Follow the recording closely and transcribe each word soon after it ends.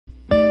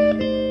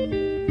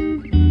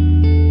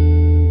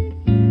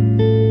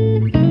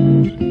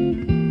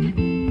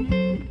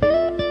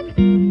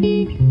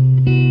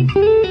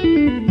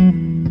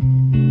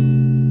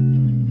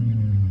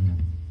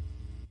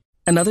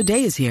Another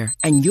day is here,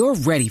 and you're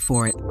ready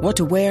for it. What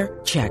to wear?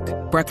 Check.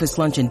 Breakfast,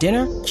 lunch, and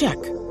dinner?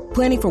 Check.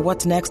 Planning for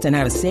what's next and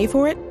how to save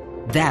for it?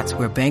 That's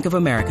where Bank of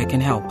America can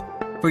help.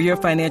 For your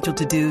financial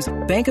to-dos,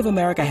 Bank of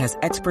America has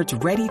experts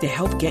ready to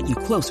help get you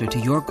closer to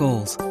your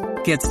goals.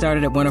 Get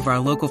started at one of our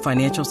local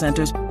financial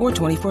centers or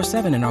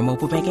 24/7 in our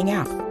mobile banking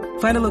app.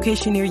 Find a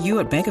location near you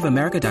at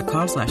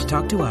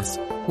bankofamerica.com/talktous.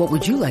 What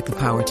would you like the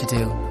power to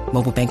do?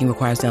 Mobile banking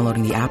requires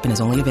downloading the app and is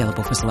only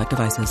available for select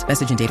devices.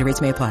 Message and data rates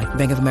may apply.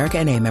 Bank of America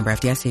N.A., member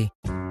FDIC.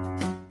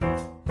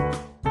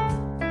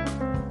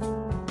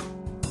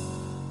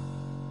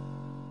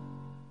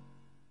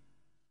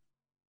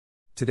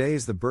 Today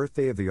is the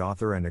birthday of the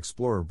author and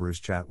explorer Bruce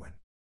Chatwin.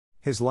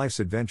 His life's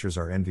adventures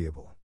are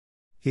enviable.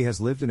 He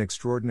has lived an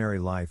extraordinary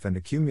life and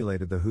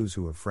accumulated the who's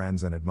who of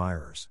friends and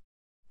admirers.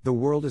 The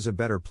world is a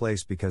better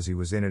place because he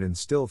was in it and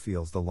still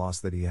feels the loss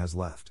that he has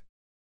left.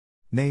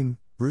 Name,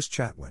 Bruce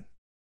Chatwin.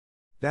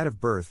 Date of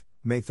birth,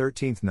 May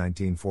 13,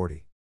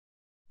 1940.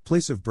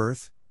 Place of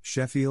birth,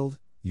 Sheffield,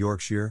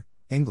 Yorkshire,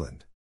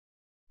 England.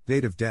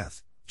 Date of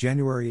death,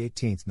 January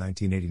 18,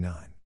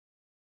 1989.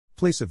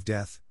 Place of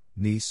death,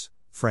 Nice,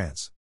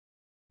 France.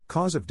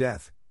 Cause of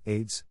death,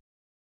 AIDS.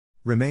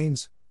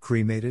 Remains,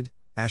 cremated,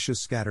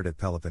 ashes scattered at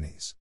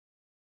Peloponnese.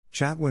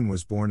 Chatwin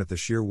was born at the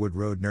Sherwood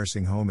Road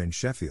Nursing Home in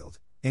Sheffield,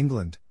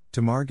 England,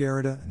 to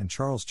Margareta and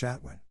Charles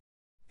Chatwin.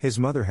 His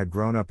mother had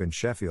grown up in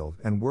Sheffield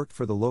and worked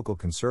for the local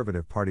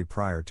Conservative Party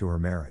prior to her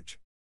marriage.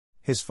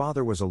 His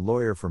father was a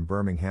lawyer from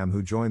Birmingham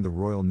who joined the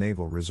Royal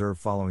Naval Reserve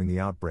following the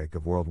outbreak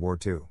of World War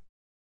II.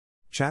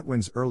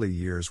 Chatwin's early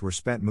years were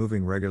spent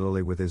moving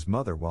regularly with his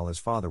mother while his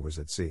father was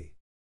at sea.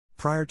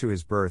 Prior to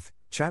his birth,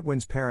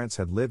 Chatwin's parents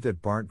had lived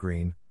at Barnt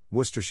Green,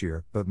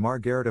 Worcestershire, but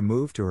Margareta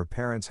moved to her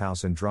parents'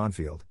 house in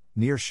Dronfield,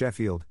 near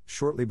Sheffield,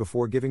 shortly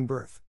before giving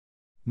birth.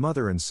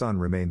 Mother and son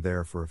remained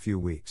there for a few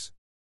weeks.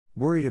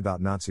 Worried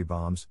about Nazi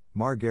bombs,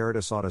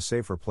 Margareta sought a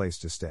safer place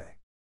to stay.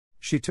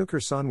 She took her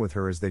son with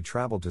her as they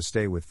traveled to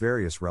stay with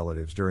various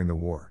relatives during the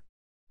war.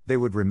 They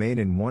would remain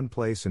in one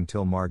place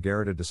until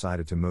Margareta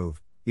decided to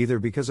move, either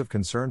because of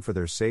concern for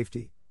their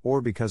safety, or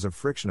because of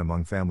friction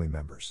among family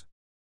members.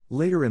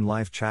 Later in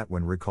life,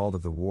 Chatwin recalled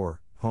of the war,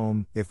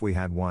 home, if we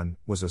had one,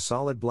 was a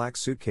solid black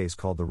suitcase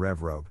called the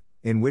Rev Robe,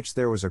 in which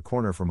there was a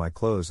corner for my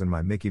clothes and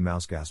my Mickey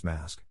Mouse gas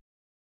mask.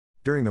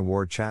 During the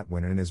war,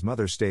 Chatwin and his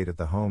mother stayed at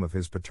the home of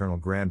his paternal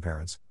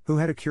grandparents, who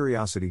had a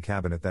curiosity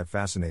cabinet that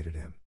fascinated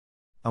him.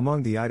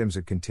 Among the items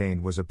it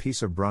contained was a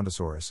piece of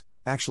Brontosaurus,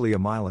 actually a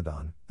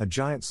Mylodon, a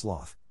giant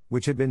sloth,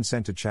 which had been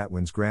sent to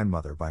Chatwin's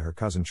grandmother by her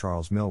cousin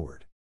Charles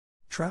Millward.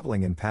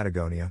 Traveling in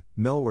Patagonia,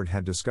 Millward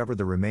had discovered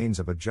the remains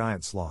of a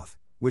giant sloth,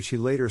 which he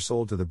later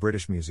sold to the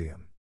British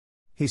Museum.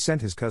 He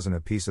sent his cousin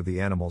a piece of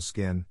the animal's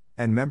skin,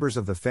 and members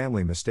of the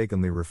family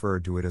mistakenly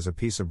referred to it as a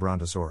piece of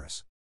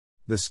Brontosaurus.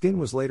 The skin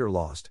was later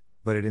lost,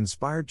 but it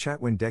inspired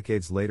Chatwin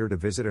decades later to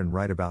visit and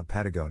write about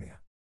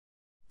Patagonia.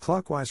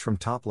 Clockwise from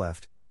top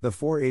left, The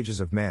Four Ages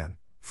of Man,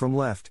 from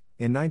left,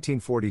 in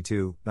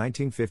 1942,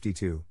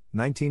 1952,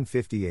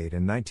 1958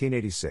 and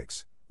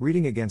 1986,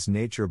 Reading Against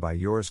Nature by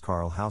Joris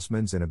Karl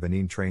Huysmans in a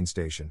Benin train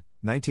station,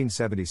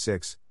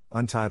 1976,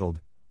 untitled,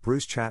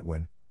 Bruce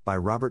Chatwin, by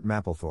Robert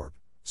Mapplethorpe,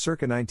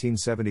 circa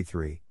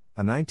 1973,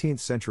 a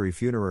 19th-century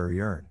funerary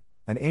urn,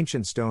 an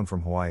ancient stone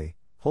from Hawaii,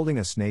 holding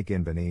a snake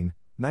in Benin,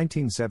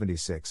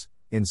 1976,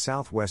 in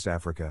Southwest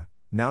Africa,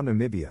 now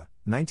Namibia,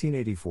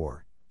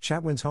 1984,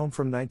 Chatwin's home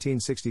from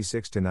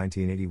 1966 to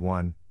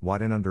 1981,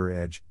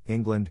 Watton-under-Edge,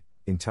 England,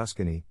 in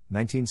Tuscany,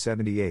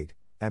 1978,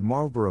 at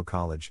Marlborough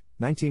College,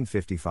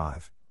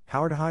 1955,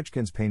 Howard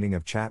Hodgkin's painting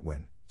of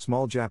Chatwin,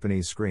 small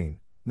Japanese screen,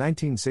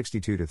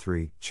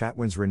 1962-3,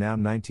 Chatwin's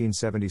renowned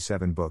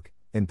 1977 book,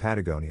 In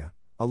Patagonia,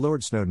 a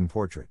Lord Snowdon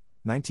portrait,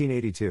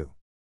 1982.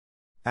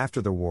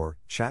 After the war,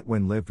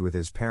 Chatwin lived with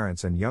his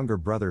parents and younger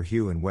brother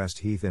Hugh in West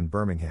Heath in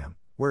Birmingham,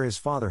 where his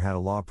father had a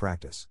law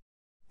practice.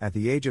 At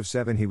the age of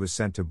 7 he was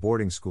sent to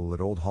boarding school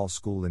at Old Hall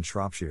School in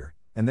Shropshire,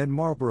 and then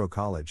Marlborough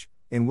College,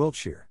 in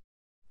Wiltshire.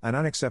 An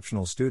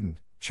unexceptional student,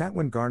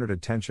 Chatwin garnered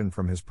attention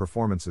from his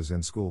performances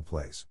in school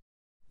plays.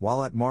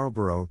 While at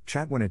Marlborough,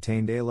 Chatwin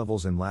attained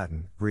A-levels in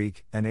Latin,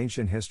 Greek, and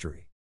ancient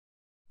history.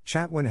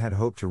 Chatwin had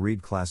hoped to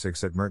read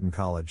classics at Merton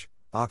College,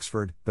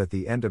 Oxford, but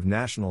the end of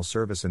national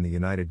service in the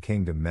United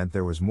Kingdom meant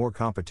there was more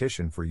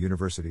competition for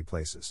university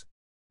places.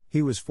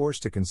 He was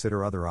forced to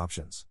consider other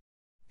options.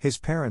 His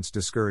parents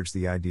discouraged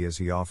the ideas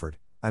he offered,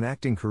 an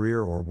acting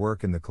career or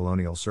work in the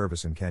colonial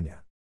service in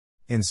Kenya.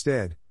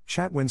 Instead,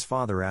 Chatwin's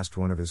father asked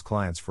one of his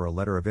clients for a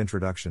letter of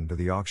introduction to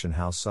the auction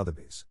house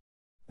Sotheby's.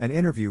 An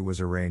interview was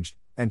arranged,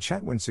 and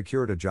Chatwin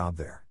secured a job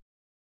there.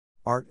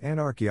 Art and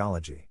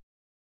Archaeology.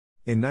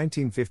 In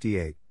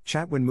 1958,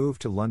 Chatwin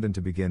moved to London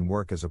to begin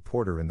work as a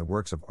porter in the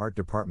Works of Art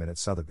department at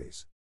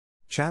Sotheby's.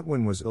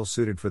 Chatwin was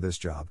ill-suited for this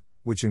job,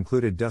 which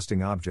included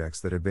dusting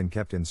objects that had been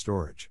kept in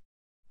storage.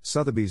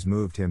 Sotheby's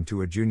moved him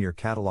to a junior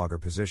cataloger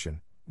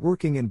position,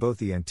 working in both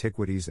the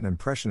antiquities and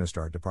impressionist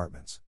art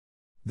departments.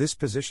 This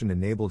position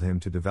enabled him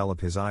to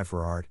develop his eye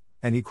for art,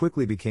 and he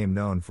quickly became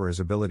known for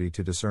his ability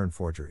to discern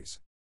forgeries.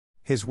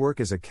 His work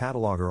as a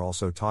cataloger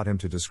also taught him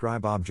to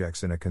describe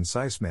objects in a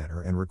concise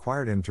manner and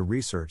required him to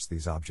research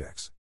these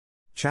objects.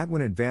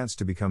 Chatwin advanced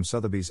to become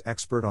Sotheby's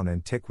expert on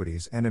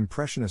antiquities and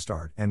Impressionist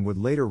art and would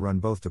later run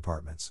both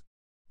departments.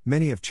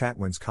 Many of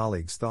Chatwin's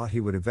colleagues thought he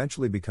would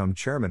eventually become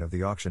chairman of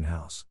the auction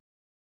house.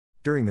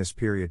 During this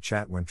period,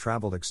 Chatwin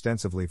traveled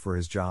extensively for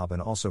his job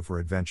and also for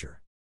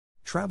adventure.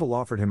 Travel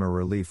offered him a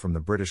relief from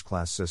the British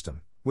class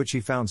system, which he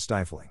found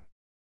stifling.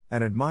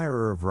 An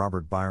admirer of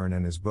Robert Byron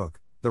and his book,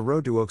 The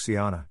Road to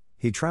Oxiana,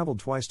 he traveled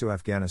twice to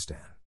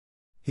Afghanistan.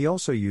 He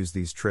also used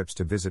these trips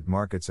to visit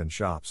markets and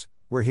shops,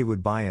 where he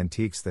would buy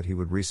antiques that he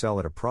would resell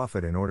at a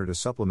profit in order to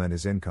supplement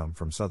his income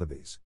from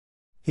Sotheby's.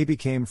 He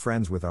became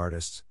friends with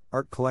artists,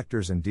 art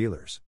collectors and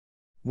dealers.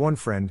 One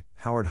friend,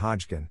 Howard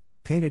Hodgkin,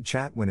 painted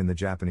Chatwin in The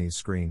Japanese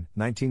Screen,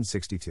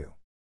 1962.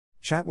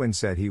 Chatwin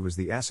said he was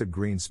the acid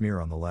green smear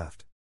on the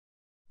left.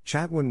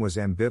 Chatwin was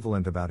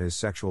ambivalent about his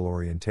sexual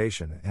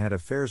orientation and had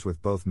affairs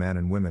with both men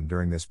and women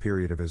during this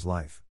period of his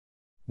life.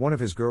 One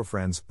of his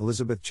girlfriends,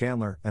 Elizabeth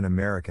Chandler, an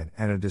American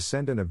and a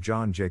descendant of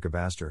John Jacob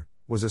Astor,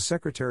 was a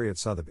secretary at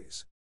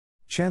Sotheby's.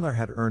 Chandler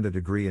had earned a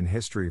degree in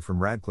history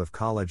from Radcliffe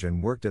College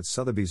and worked at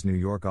Sotheby's New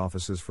York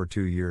offices for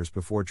 2 years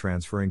before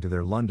transferring to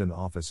their London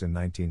office in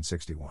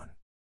 1961.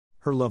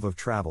 Her love of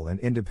travel and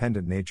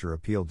independent nature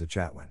appealed to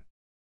Chatwin.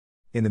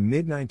 In the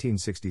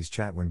mid-1960s,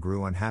 Chatwin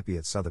grew unhappy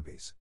at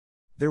Sotheby's.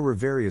 There were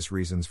various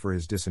reasons for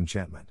his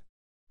disenchantment.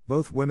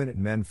 Both women and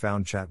men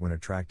found Chatwin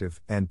attractive,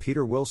 and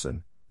Peter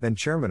Wilson, then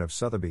chairman of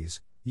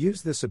Sotheby's,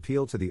 used this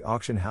appeal to the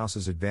auction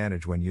house's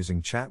advantage when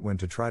using Chatwin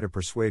to try to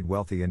persuade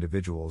wealthy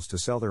individuals to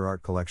sell their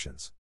art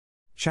collections.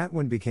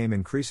 Chatwin became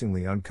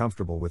increasingly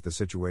uncomfortable with the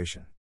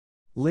situation.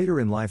 Later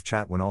in life,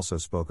 Chatwin also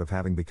spoke of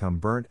having become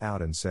burnt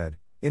out and said,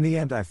 "In the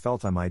end, I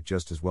felt I might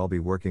just as well be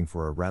working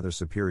for a rather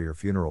superior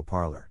funeral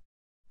parlor.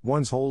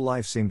 One's whole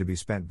life seemed to be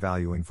spent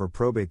valuing for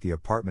probate the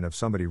apartment of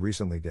somebody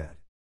recently dead."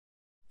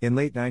 In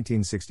late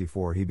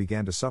 1964, he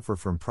began to suffer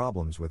from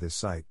problems with his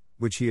sight,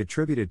 which he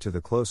attributed to the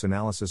close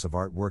analysis of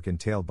artwork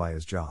entailed by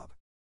his job.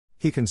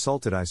 He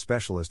consulted eye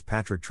specialist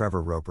Patrick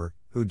Trevor Roper,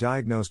 who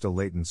diagnosed a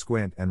latent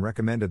squint and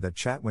recommended that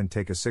Chatwin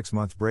take a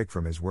 6-month break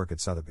from his work at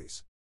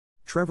Sotheby's.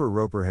 Trevor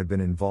Roper had been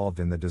involved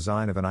in the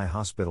design of an eye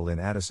hospital in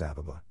Addis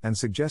Ababa and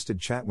suggested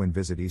Chatwin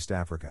visit East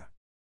Africa.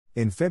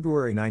 In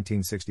February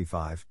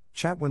 1965,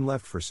 Chatwin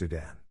left for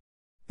Sudan.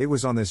 It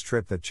was on this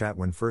trip that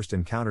Chatwin first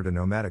encountered a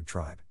nomadic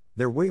tribe.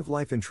 Their way of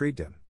life intrigued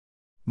him.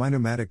 "My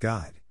nomadic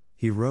guide,"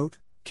 he wrote,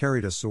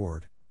 "carried a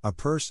sword, a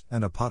purse,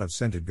 and a pot of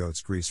scented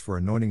goat's grease for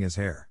anointing his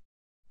hair.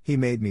 He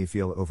made me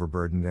feel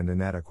overburdened and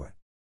inadequate."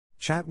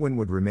 Chatwin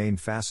would remain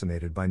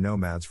fascinated by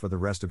nomads for the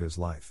rest of his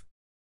life.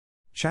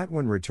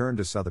 Chatwin returned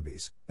to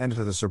Sotheby's, and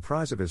to the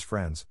surprise of his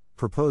friends,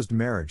 proposed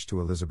marriage to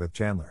Elizabeth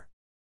Chandler.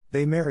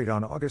 They married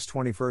on August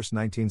 21,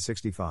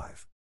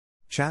 1965.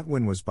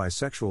 Chatwin was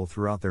bisexual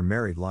throughout their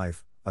married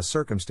life, a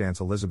circumstance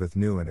Elizabeth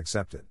knew and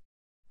accepted.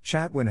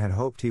 Chatwin had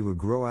hoped he would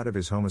grow out of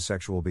his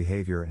homosexual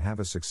behavior and have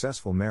a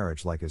successful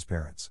marriage like his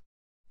parents.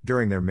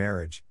 During their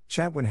marriage,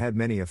 Chatwin had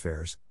many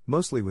affairs,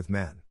 mostly with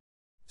men.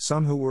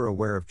 Some who were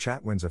aware of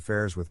Chatwin's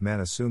affairs with men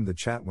assumed the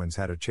Chatwins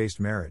had a chaste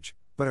marriage,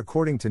 but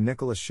according to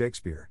Nicholas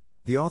Shakespeare,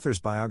 the author's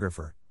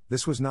biographer,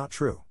 this was not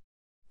true.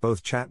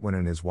 Both Chatwin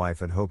and his wife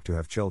had hoped to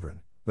have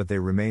children, but they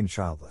remained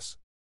childless.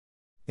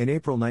 In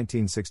April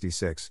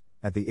 1966,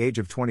 at the age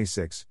of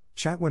 26,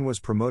 Chatwin was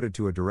promoted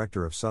to a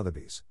director of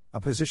Sotheby's, a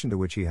position to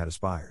which he had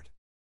aspired.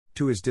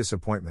 To his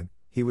disappointment,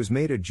 he was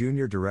made a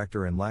junior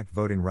director and lacked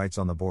voting rights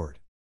on the board.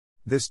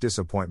 This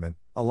disappointment,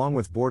 along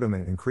with boredom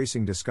and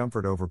increasing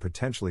discomfort over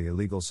potentially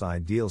illegal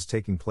side deals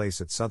taking place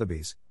at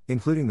Sotheby's,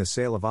 including the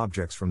sale of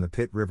objects from the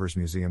Pitt Rivers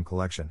Museum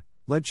collection,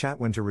 led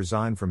Chatwin to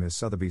resign from his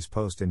Sotheby's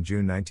post in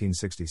June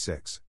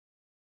 1966.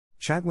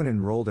 Chatwin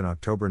enrolled in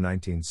October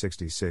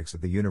 1966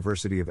 at the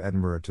University of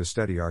Edinburgh to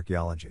study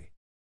archaeology.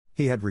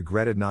 He had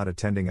regretted not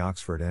attending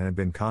Oxford and had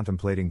been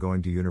contemplating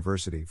going to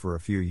university for a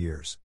few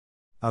years.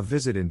 A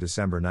visit in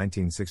December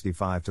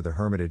 1965 to the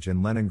Hermitage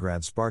in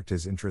Leningrad sparked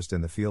his interest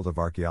in the field of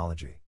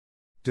archaeology.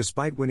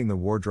 Despite winning the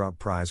Wardrop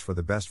Prize for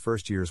the best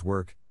first year's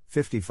work,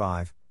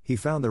 55, he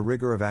found the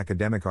rigor of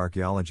academic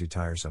archaeology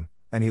tiresome,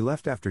 and he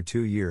left after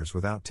 2 years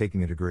without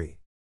taking a degree.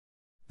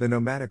 The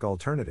nomadic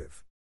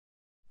alternative.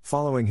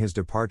 Following his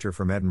departure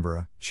from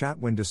Edinburgh,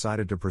 Chatwin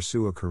decided to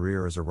pursue a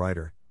career as a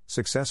writer,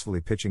 successfully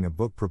pitching a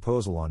book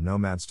proposal on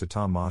nomads to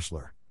Tom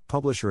Moschler,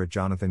 publisher at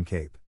Jonathan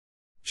Cape.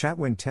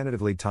 Chatwin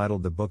tentatively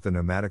titled the book The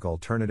Nomadic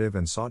Alternative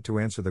and sought to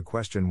answer the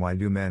question, why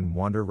do men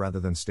wander rather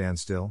than stand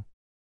still?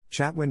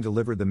 Chatwin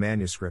delivered the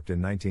manuscript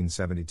in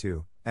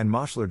 1972, and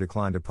Moschler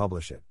declined to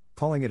publish it,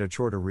 calling it a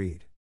chore to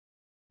read.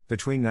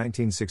 Between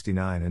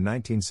 1969 and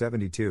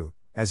 1972,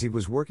 as he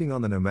was working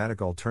on The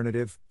Nomadic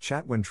Alternative,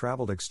 Chatwin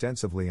traveled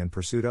extensively and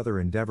pursued other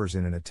endeavors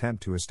in an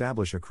attempt to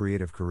establish a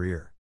creative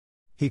career.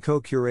 He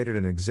co-curated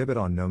an exhibit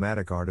on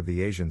nomadic art of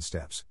the Asian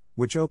steppes,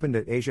 which opened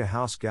at Asia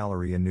House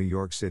Gallery in New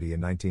York City in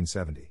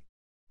 1970.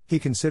 He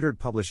considered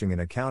publishing an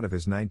account of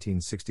his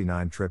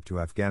 1969 trip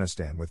to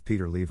Afghanistan with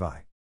Peter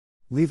Levi.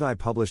 Levi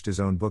published his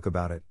own book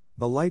about it,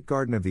 The Light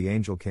Garden of the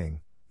Angel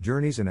King,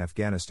 Journeys in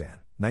Afghanistan,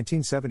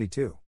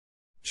 1972.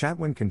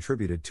 Chatwin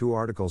contributed 2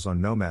 articles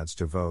on nomads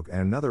to Vogue and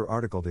another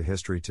article to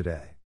History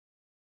Today.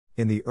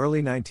 In the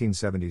early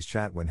 1970s,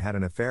 Chatwin had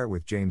an affair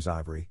with James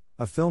Ivory,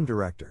 a film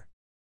director.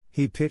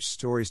 He pitched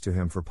stories to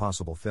him for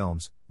possible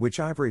films, which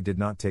Ivory did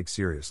not take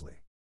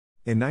seriously.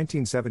 In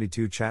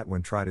 1972,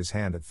 Chatwin tried his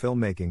hand at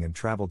filmmaking and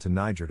traveled to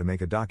Niger to make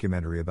a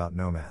documentary about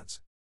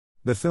nomads.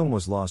 The film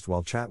was lost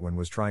while Chatwin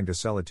was trying to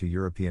sell it to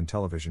European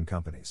television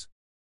companies.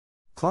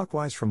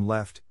 Clockwise from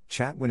left,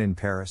 Chatwin in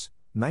Paris,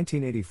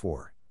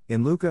 1984.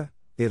 In Lucca,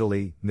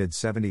 Italy,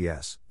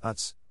 mid-70s,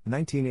 Utz,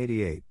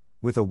 1988.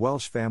 With a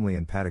Welsh family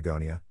in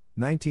Patagonia,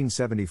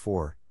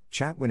 1974.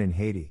 Chatwin in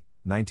Haiti,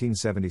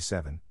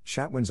 1977.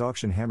 Chatwin's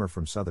auction hammer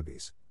from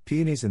Sotheby's,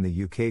 Peonies in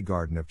the UK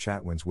garden of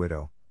Chatwin's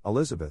widow,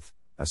 Elizabeth,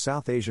 a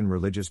South Asian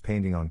religious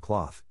painting on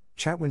cloth.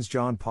 Chatwin's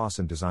John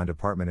Pawson designed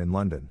apartment in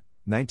London,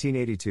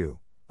 1982.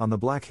 On the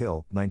Black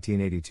Hill,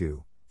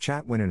 1982.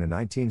 Chatwin in a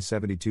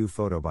 1972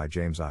 photo by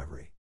James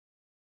Ivory.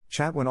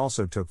 Chatwin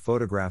also took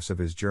photographs of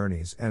his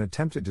journeys and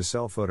attempted to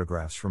sell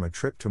photographs from a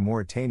trip to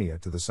Mauritania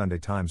to the Sunday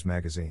Times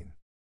magazine.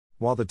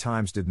 While the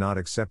Times did not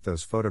accept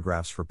those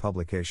photographs for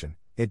publication,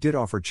 it did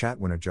offer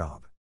Chatwin a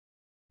job.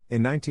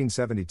 In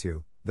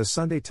 1972, the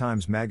Sunday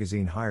Times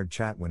magazine hired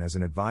Chatwin as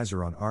an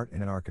advisor on art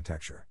and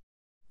architecture.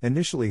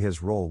 Initially,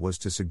 his role was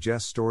to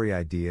suggest story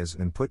ideas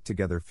and put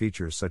together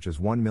features such as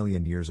 1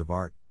 Million Years of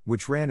Art,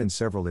 which ran in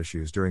several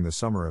issues during the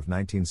summer of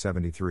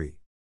 1973.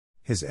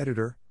 His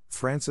editor,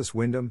 Francis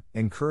Wyndham,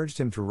 encouraged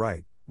him to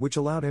write, which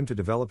allowed him to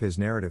develop his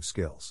narrative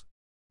skills.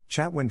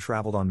 Chatwin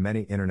traveled on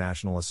many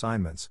international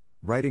assignments,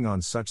 writing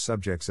on such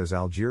subjects as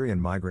Algerian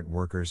migrant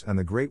workers and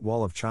the Great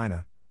Wall of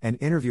China, and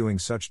interviewing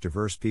such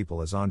diverse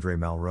people as André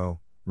Malraux,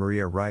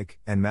 Maria Reich,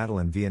 and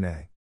Madeleine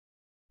Viennet.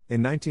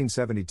 In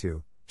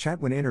 1972,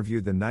 Chatwin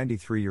interviewed the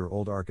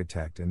 93-year-old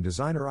architect and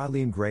designer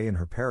Eileen Gray in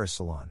her Paris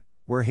salon,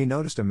 where he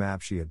noticed a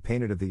map she had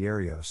painted of the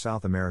area of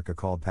South America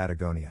called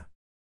Patagonia.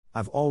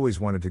 "I've always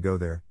wanted to go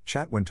there,"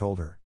 Chatwin told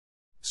her.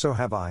 "So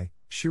have I,"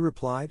 she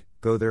replied,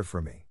 "go there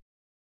for me."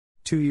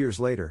 2 years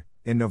later,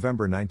 in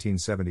November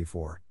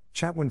 1974,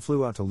 Chatwin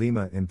flew out to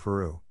Lima in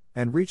Peru,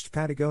 and reached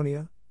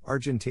Patagonia,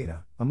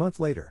 Argentina, a month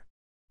later.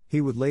 He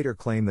would later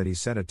claim that he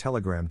sent a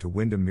telegram to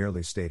Wyndham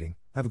merely stating,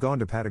 "I've gone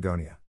to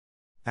Patagonia."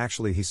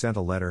 Actually, he sent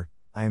a letter,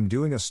 "I am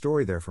doing a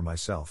story there for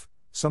myself,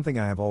 something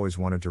I have always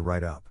wanted to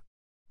write up."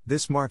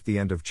 This marked the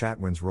end of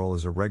Chatwin's role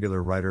as a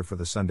regular writer for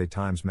the Sunday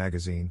Times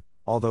magazine,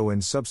 although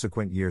in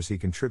subsequent years he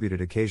contributed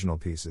occasional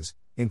pieces,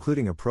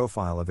 including a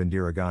profile of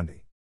Indira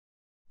Gandhi.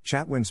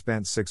 Chatwin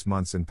spent 6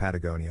 months in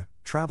Patagonia,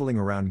 traveling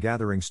around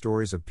gathering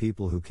stories of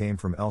people who came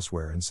from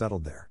elsewhere and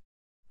settled there.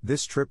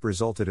 This trip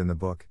resulted in the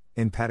book,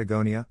 In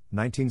Patagonia,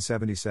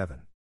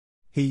 1977.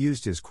 He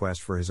used his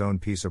quest for his own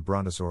piece of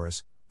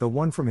Brontosaurus, the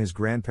one from his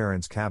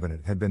grandparents'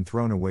 cabinet had been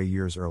thrown away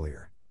years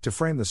earlier, to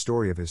frame the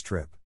story of his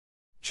trip.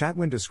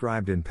 Chatwin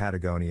described In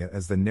Patagonia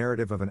as the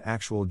narrative of an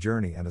actual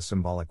journey and a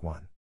symbolic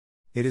one.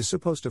 It is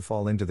supposed to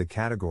fall into the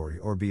category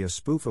or be a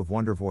spoof of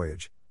Wonder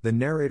Voyage. The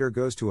narrator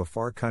goes to a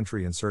far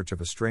country in search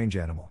of a strange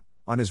animal.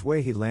 On his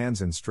way he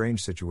lands in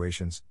strange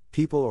situations,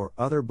 people or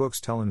other books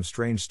tell him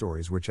strange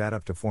stories which add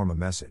up to form a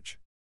message.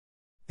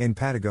 In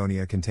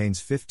Patagonia contains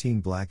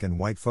 15 black and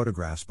white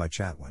photographs by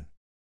Chatwin.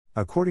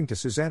 According to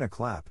Susanna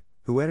Clapp,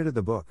 who edited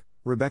the book,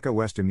 Rebecca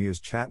West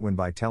amused Chatwin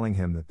by telling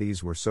him that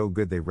these were so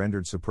good they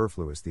rendered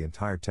superfluous the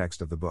entire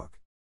text of the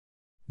book.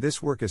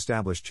 This work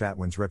established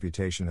Chatwin's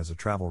reputation as a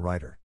travel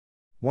writer.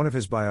 One of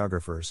his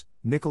biographers,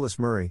 Nicholas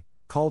Murray,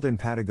 called In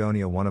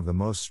Patagonia one of the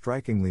most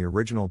strikingly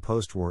original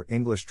post-war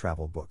English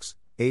travel books,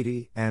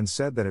 80, and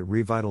said that it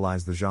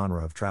revitalized the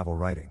genre of travel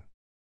writing.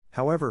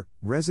 However,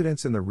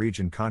 residents in the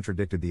region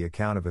contradicted the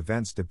account of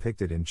events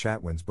depicted in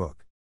Chatwin's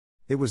book.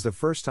 It was the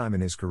first time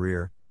in his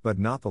career, but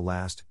not the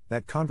last,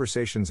 that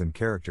conversations and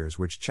characters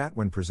which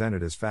Chatwin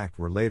presented as fact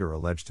were later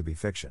alleged to be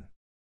fiction.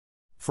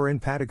 For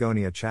In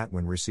Patagonia,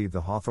 Chatwin received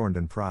the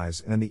Hawthornden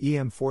Prize and the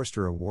E.M.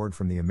 Forster Award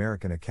from the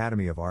American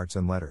Academy of Arts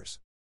and Letters.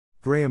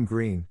 Graham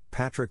Greene,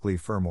 Patrick Lee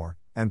Fermor,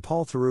 and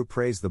Paul Theroux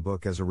praised the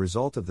book as a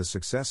result of the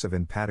success of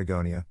In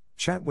Patagonia.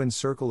 Chatwin's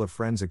circle of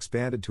friends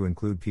expanded to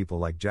include people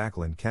like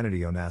Jacqueline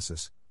Kennedy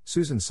Onassis,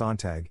 Susan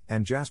Sontag,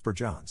 and Jasper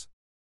Johns.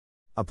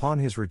 Upon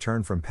his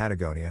return from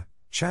Patagonia,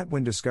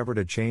 Chatwin discovered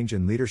a change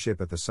in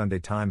leadership at the Sunday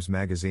Times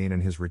magazine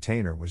and his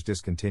retainer was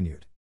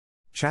discontinued.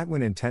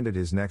 Chatwin intended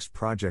his next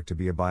project to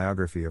be a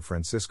biography of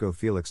Francisco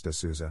Felix de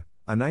Souza,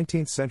 a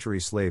 19th-century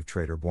slave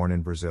trader born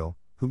in Brazil,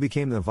 who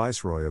became the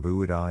viceroy of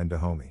Ueda and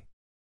Dahomey.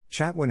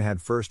 Chatwin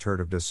had first heard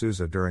of de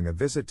Souza during a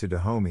visit to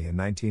Dahomey in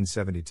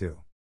 1972.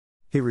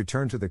 He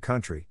returned to the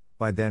country,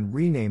 by then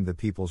renamed the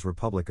People's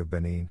Republic of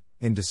Benin,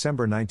 in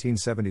December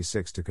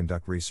 1976 to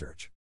conduct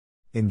research.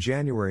 In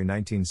January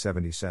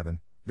 1977,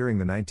 during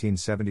the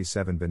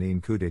 1977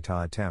 Benin coup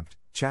d'état attempt,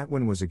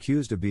 Chatwin was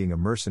accused of being a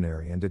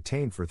mercenary and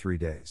detained for 3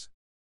 days.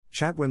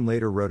 Chatwin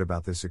later wrote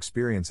about this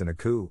experience in A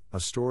Coup, a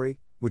Story,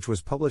 which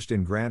was published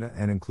in Granta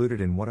and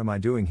included in What Am I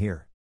Doing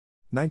Here?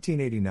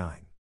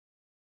 1989.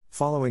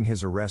 Following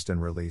his arrest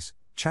and release,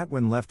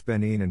 Chatwin left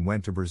Benin and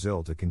went to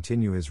Brazil to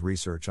continue his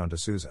research on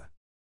D'Souza.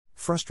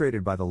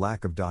 Frustrated by the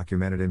lack of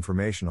documented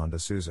information on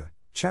D'Souza,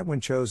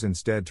 Chatwin chose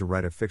instead to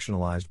write a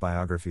fictionalized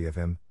biography of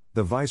him,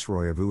 The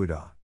Viceroy of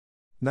Ouidah.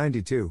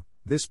 92.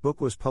 This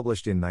book was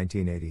published in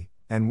 1980,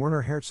 and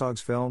Werner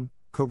Herzog's film,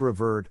 Cobra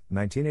Verde,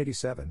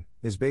 1987,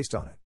 is based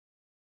on it.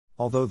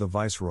 Although The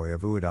Viceroy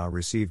of Ouidah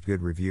received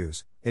good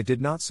reviews, it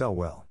did not sell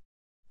well.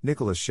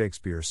 Nicholas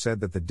Shakespeare said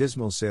that the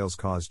dismal sales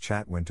caused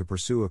Chatwin to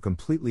pursue a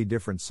completely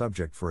different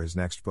subject for his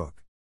next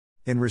book.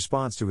 In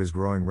response to his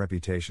growing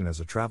reputation as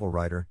a travel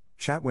writer,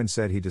 Chatwin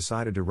said he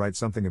decided to write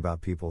something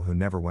about people who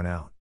never went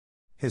out.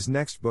 His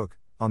next book,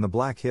 On the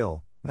Black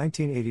Hill,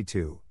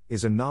 1982,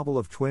 is a novel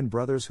of twin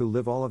brothers who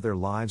live all of their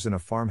lives in a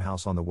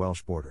farmhouse on the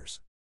Welsh borders.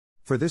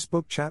 For this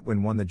book,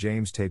 Chatwin won the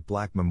James Tait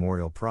Black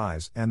Memorial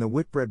Prize and the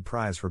Whitbread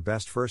Prize for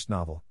Best First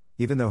Novel,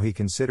 even though he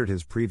considered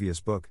his previous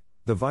book,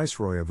 The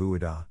Viceroy of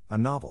Ouidah, a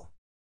novel.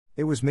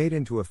 It was made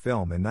into a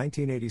film in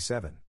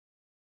 1987.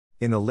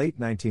 In the late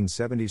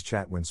 1970s,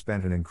 Chatwin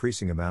spent an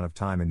increasing amount of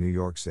time in New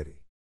York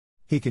City.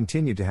 He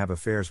continued to have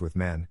affairs with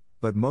men,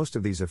 but most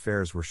of these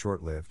affairs were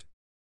short-lived.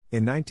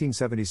 In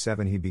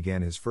 1977 he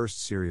began his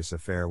first serious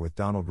affair with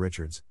Donald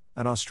Richards,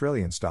 an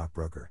Australian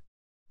stockbroker.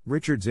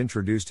 Richards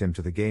introduced him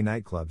to the gay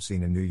nightclub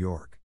scene in New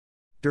York.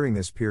 During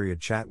this period,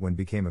 Chatwin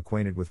became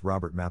acquainted with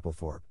Robert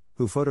Mapplethorpe,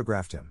 who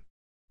photographed him.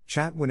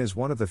 Chatwin is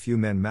one of the few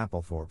men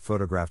Mapplethorpe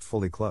photographed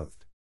fully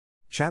clothed.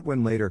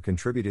 Chatwin later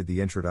contributed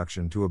the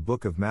introduction to a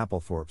book of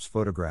Mapplethorpe's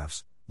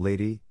photographs,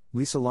 Lady,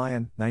 Lisa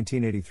Lyon,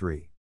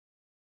 1983.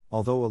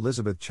 Although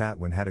Elizabeth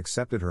Chatwin had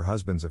accepted her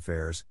husband's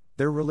affairs,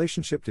 their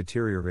relationship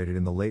deteriorated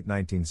in the late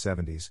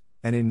 1970s,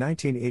 and in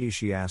 1980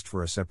 she asked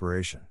for a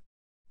separation.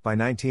 By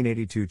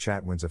 1982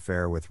 Chatwin's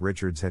affair with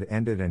Richards had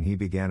ended and he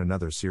began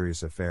another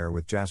serious affair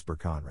with Jasper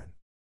Conran.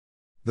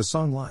 The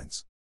song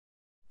lines.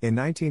 In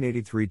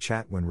 1983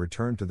 Chatwin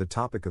returned to the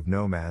topic of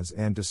nomads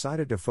and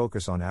decided to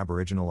focus on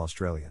Aboriginal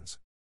Australians.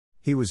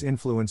 He was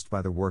influenced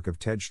by the work of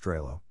Ted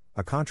Strelo,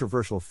 a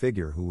controversial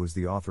figure who was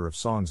the author of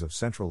Songs of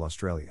Central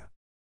Australia.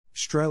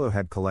 Strelo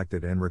had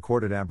collected and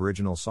recorded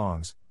Aboriginal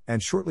songs,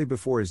 and shortly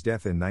before his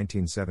death in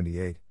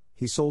 1978,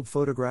 he sold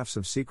photographs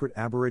of secret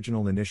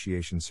Aboriginal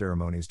initiation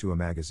ceremonies to a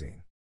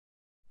magazine.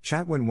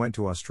 Chatwin went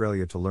to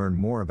Australia to learn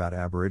more about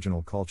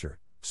Aboriginal culture,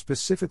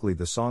 specifically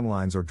the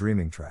songlines or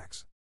dreaming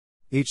tracks.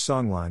 Each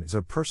songline is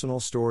a personal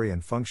story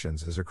and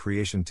functions as a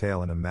creation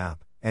tale and a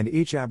map, and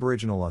each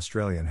Aboriginal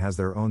Australian has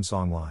their own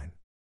songline.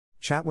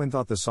 Chatwin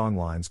thought the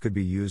songlines could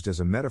be used as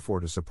a metaphor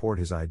to support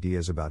his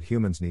ideas about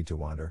humans' need to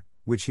wander,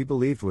 which he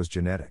believed was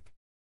genetic.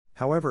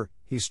 However,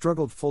 he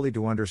struggled fully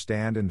to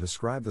understand and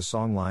describe the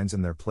songlines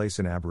and their place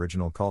in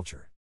Aboriginal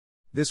culture.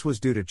 This was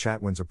due to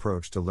Chatwin's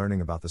approach to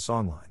learning about the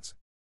songlines.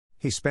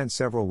 He spent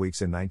several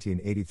weeks in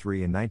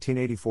 1983 and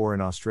 1984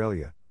 in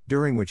Australia,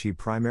 during which he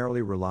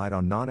primarily relied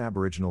on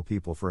non-Aboriginal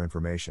people for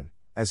information,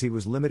 as he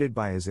was limited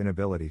by his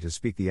inability to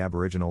speak the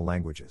Aboriginal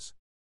languages.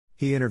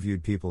 He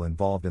interviewed people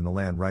involved in the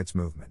land rights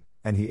movement,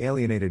 and he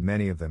alienated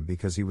many of them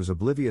because he was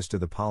oblivious to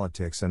the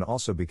politics and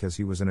also because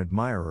he was an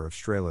admirer of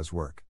Strela's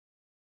work.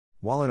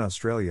 While in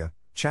Australia,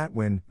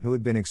 Chatwin, who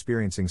had been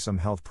experiencing some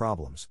health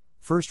problems,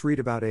 first read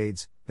about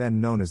AIDS,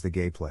 then known as the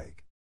gay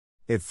plague.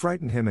 It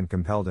frightened him and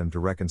compelled him to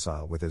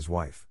reconcile with his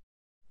wife.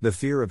 The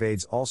fear of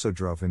AIDS also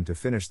drove him to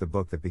finish the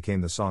book that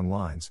became The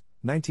Songlines,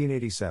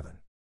 1987.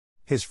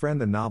 His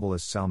friend the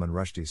novelist Salman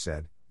Rushdie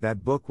said,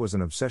 that book was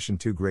an obsession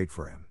too great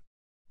for him.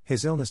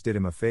 His illness did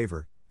him a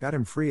favor, got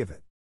him free of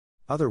it.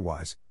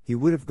 Otherwise, he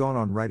would have gone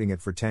on writing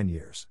it for 10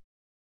 years.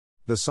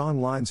 The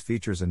Songlines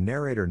features a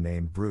narrator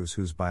named Bruce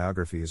whose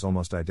biography is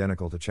almost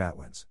identical to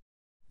Chatwin's.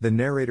 The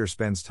narrator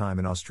spends time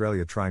in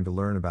Australia trying to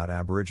learn about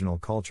Aboriginal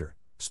culture,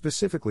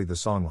 specifically the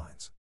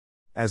songlines.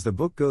 As the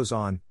book goes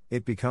on,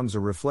 it becomes a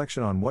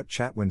reflection on what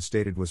Chatwin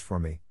stated was for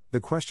me,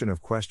 the question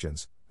of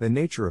questions, the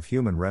nature of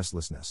human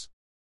restlessness.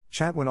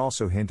 Chatwin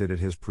also hinted at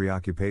his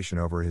preoccupation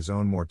over his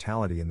own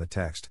mortality in the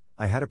text.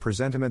 I had a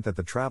presentiment that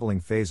the traveling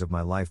phase of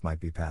my life might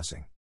be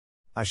passing.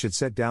 I should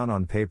set down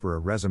on paper a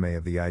resume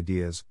of the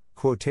ideas,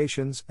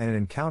 quotations, and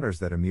encounters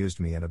that amused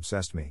me and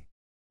obsessed me.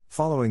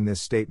 Following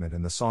this statement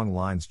in the song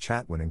lines,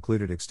 Chatwin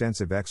included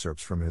extensive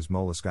excerpts from his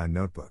Moleskine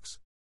notebooks.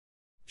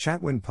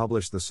 Chatwin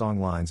published the song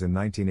lines in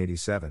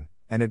 1987,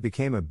 and it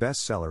became a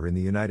bestseller in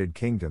the United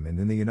Kingdom and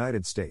in the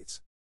United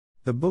States.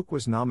 The book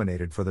was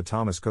nominated for the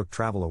Thomas Cook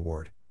Travel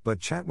Award, but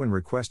Chatwin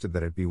requested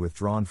that it be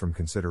withdrawn from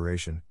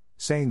consideration,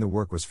 saying the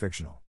work was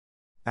fictional.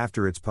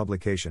 After its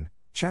publication,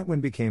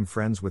 Chatwin became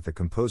friends with the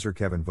composer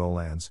Kevin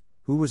Volans,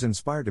 who was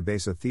inspired to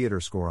base a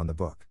theater score on the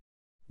book.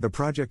 The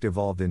project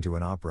evolved into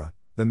an opera,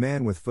 The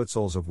Man with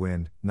Footsoles of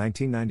Wind,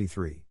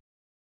 1993.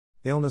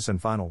 Illness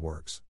and final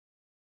works.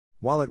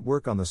 While at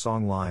work on the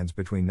song lines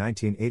between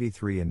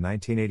 1983 and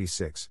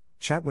 1986,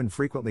 Chatwin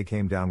frequently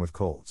came down with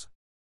colds.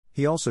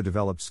 He also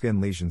developed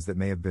skin lesions that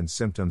may have been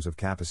symptoms of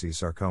Kaposi's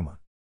sarcoma.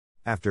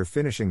 After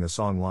finishing the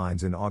song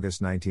lines in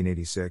August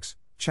 1986,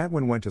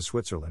 Chatwin went to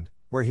Switzerland,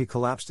 where he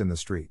collapsed in the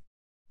street.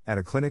 At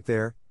a clinic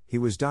there, he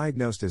was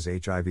diagnosed as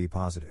HIV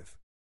positive.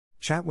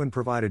 Chatwin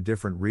provided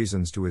different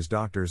reasons to his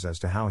doctors as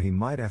to how he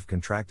might have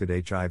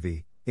contracted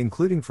HIV,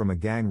 including from a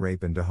gang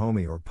rape in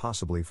Dahomey or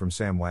possibly from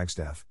Sam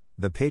Wagstaff,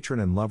 the patron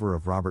and lover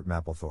of Robert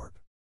Mapplethorpe.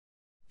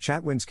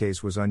 Chatwin's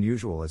case was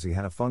unusual as he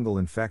had a fungal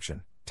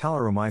infection,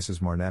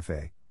 Talaromyces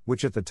marnefae,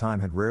 which at the time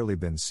had rarely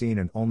been seen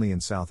and only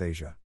in South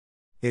Asia.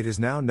 It is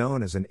now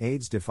known as an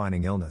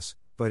AIDS-defining illness,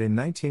 but in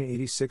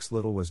 1986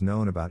 little was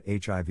known about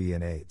HIV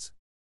and AIDS.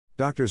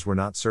 Doctors were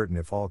not certain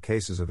if all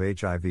cases of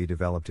HIV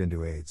developed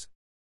into AIDS.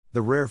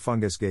 The rare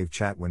fungus gave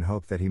Chatwin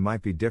hope that he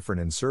might be different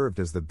and served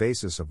as the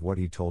basis of what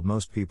he told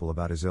most people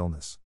about his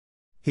illness.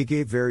 He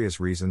gave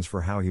various reasons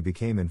for how he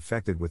became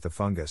infected with the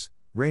fungus,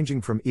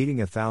 ranging from eating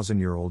a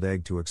 1,000-year-old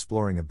egg to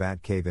exploring a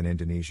bat cave in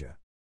Indonesia.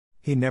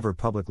 He never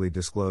publicly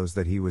disclosed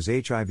that he was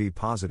HIV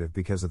positive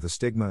because of the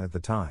stigma at the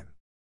time.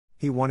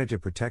 He wanted to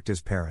protect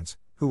his parents,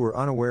 who were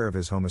unaware of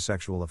his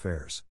homosexual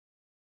affairs.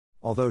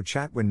 Although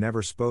Chatwin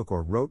never spoke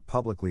or wrote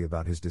publicly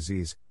about his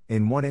disease,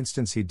 in one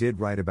instance he did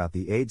write about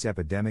the AIDS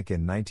epidemic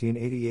in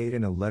 1988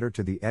 in a letter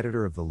to the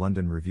editor of the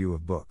London Review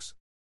of Books.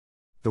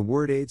 The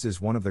word AIDS is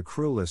one of the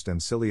cruelest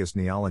and silliest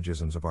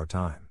neologisms of our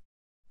time.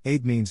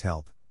 Aid means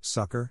help,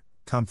 succor,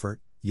 comfort,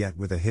 yet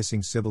with a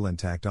hissing sibilant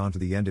tacked onto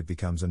the end it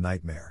becomes a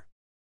nightmare.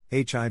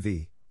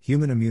 HIV,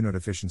 human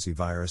immunodeficiency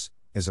virus,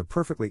 is a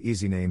perfectly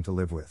easy name to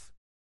live with.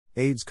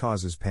 AIDS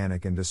causes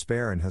panic and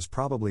despair and has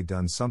probably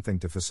done something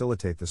to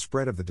facilitate the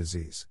spread of the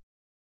disease.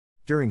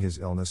 During his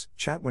illness,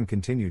 Chatwin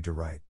continued to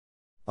write.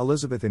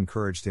 Elizabeth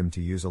encouraged him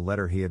to use a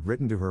letter he had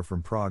written to her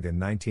from Prague in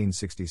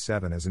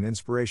 1967 as an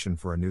inspiration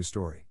for a new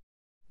story.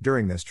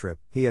 During this trip,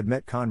 he had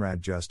met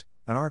Conrad Just,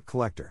 an art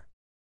collector.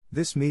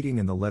 This meeting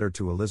and the letter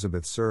to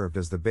Elizabeth served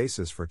as the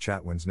basis for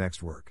Chatwin's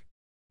next work.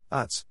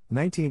 Utz,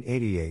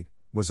 1988,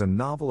 was a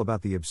novel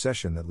about the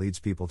obsession that leads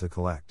people to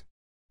collect.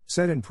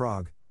 Set in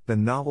Prague, the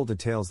novel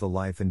details the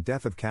life and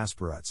death of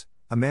Caspar Utz,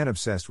 a man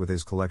obsessed with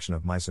his collection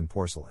of Meissen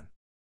porcelain.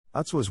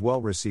 Utz was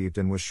well received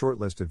and was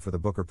shortlisted for the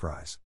Booker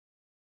Prize.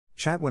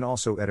 Chatwin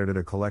also edited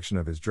a collection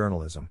of his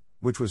journalism,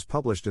 which was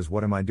published as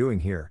What Am I Doing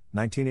Here,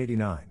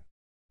 1989.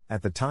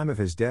 At the time of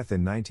his death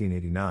in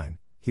 1989,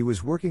 he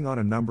was working on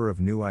a number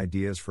of new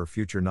ideas for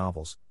future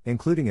novels,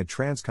 including a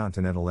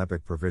transcontinental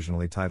epic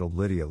provisionally titled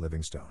Lydia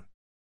Livingstone.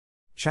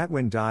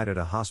 Chatwin died at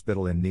a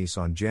hospital in Nice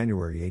on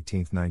January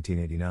 18,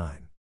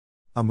 1989.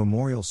 A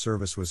memorial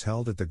service was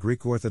held at the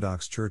Greek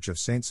Orthodox Church of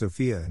St.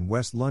 Sophia in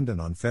West London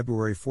on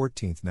February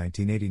 14,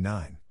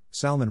 1989.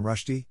 Salman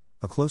Rushdie,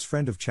 a close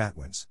friend of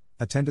Chatwin's,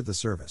 attended the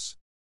service.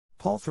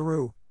 Paul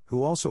Theroux,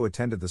 who also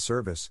attended the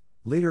service,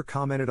 later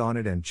commented on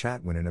it and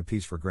Chatwin in a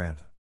piece for Grant.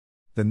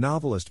 The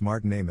novelist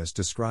Martin Amis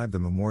described the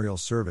memorial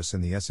service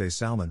in the essay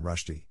Salman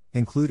Rushdie,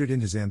 included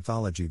in his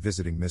anthology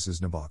Visiting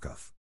Mrs.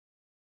 Nabokov.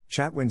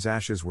 Chatwin's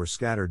ashes were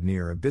scattered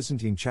near a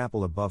Byzantine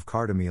chapel above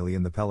Kardamili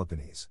in the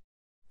Peloponnese.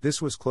 This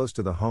was close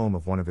to the home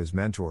of one of his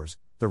mentors,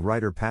 the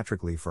writer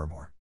Patrick Leigh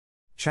Fermor.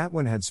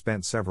 Chatwin had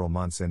spent several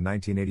months in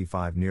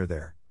 1985 near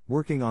there,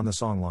 working on the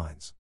song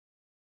lines.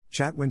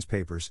 Chatwin's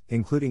papers,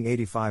 including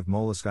 85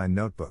 Moleskine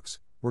notebooks,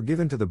 were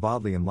given to the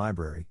Bodleian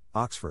Library,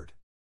 Oxford.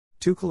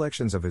 2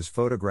 collections of his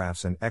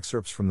photographs and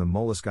excerpts from the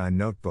Moleskine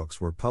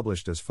notebooks were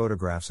published as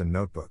Photographs and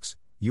Notebooks,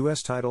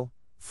 U.S. title,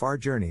 Far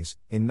Journeys,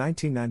 in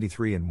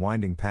 1993 and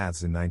Winding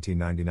Paths in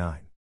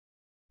 1999.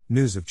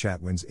 News of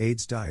Chatwin's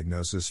AIDS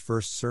diagnosis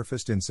first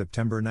surfaced in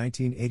September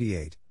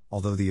 1988,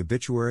 although the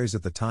obituaries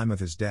at the time of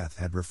his death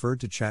had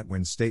referred to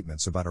Chatwin's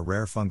statements about a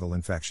rare fungal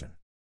infection.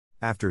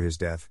 After his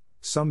death,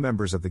 some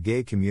members of the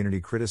gay community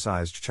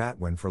criticized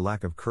Chatwin for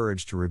lack of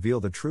courage to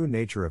reveal the true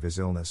nature of his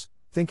illness,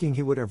 thinking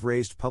he would have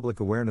raised public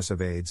awareness of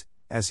AIDS,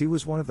 as he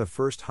was one of the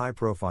first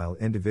high-profile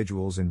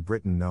individuals in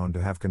Britain known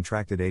to have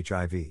contracted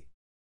HIV.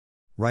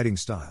 Writing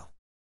style.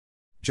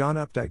 John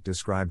Updike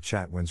described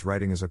Chatwin's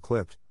writing as a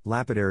clipped,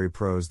 lapidary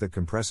prose that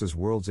compresses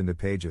words into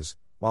pages,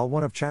 while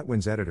one of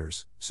Chatwin's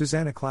editors,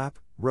 Susanna Clapp,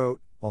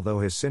 wrote, although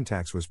his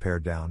syntax was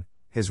pared down,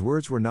 his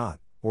words were not,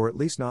 or at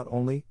least not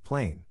only,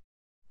 plain.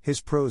 His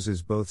prose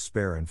is both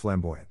spare and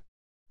flamboyant.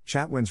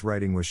 Chatwin's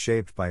writing was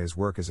shaped by his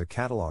work as a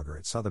cataloger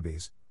at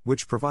Sotheby's,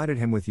 which provided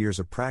him with years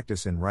of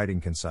practice in writing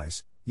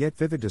concise, yet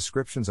vivid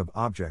descriptions of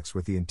objects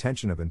with the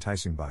intention of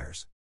enticing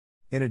buyers.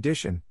 In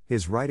addition,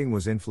 his writing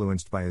was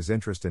influenced by his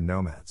interest in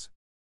nomads.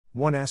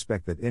 One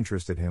aspect that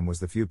interested him was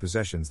the few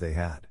possessions they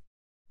had.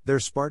 Their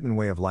Spartan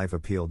way of life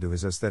appealed to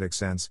his aesthetic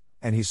sense,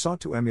 and he sought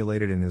to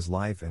emulate it in his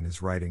life and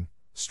his writing,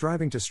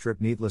 striving to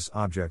strip needless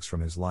objects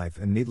from his life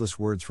and needless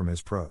words from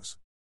his prose.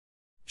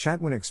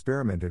 Chatwin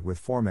experimented with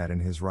format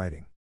in his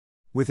writing.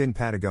 Within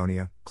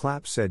Patagonia,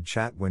 Clapp said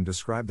Chatwin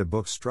described the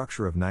book's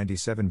structure of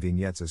 97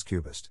 vignettes as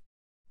cubist.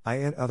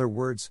 In other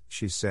words,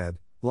 she said,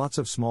 lots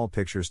of small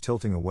pictures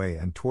tilting away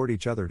and toward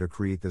each other to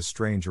create this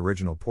strange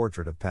original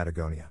portrait of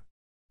Patagonia.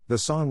 The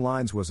song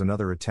lines was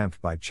another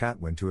attempt by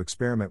Chatwin to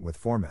experiment with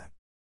format.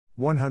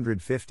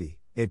 150,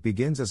 it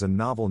begins as a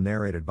novel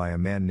narrated by a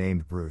man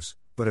named Bruce,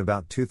 but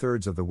about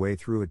 2/3 of the way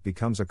through it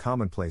becomes a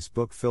commonplace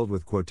book filled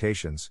with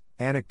quotations,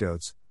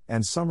 anecdotes,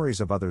 and summaries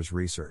of others'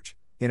 research,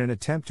 in an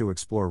attempt to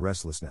explore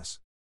restlessness.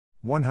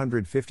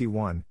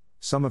 151,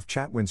 Some of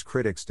Chatwin's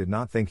critics did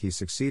not think he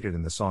succeeded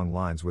in the song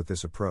lines with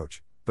this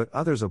approach, but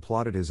others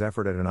applauded his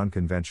effort at an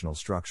unconventional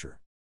structure.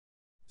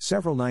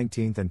 Several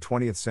 19th and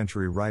 20th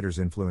century writers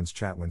influenced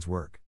Chatwin's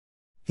work.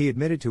 He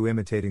admitted to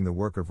imitating the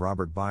work of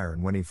Robert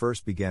Byron when he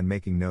first began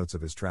making notes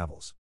of his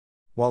travels.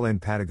 While in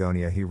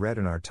Patagonia, he read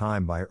In Our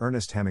Time by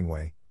Ernest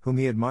Hemingway, whom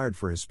he admired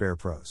for his spare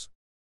prose.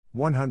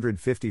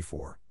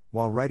 154.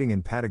 While writing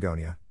in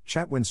Patagonia,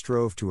 Chatwin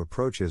strove to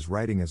approach his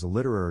writing as a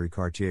literary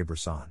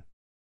Cartier-Bresson.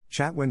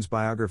 Chatwin's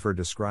biographer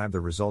described the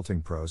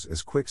resulting prose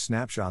as quick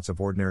snapshots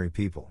of ordinary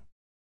people.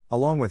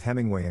 Along with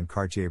Hemingway and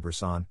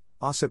Cartier-Bresson,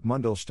 Ossip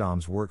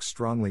Mandelstam's works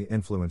strongly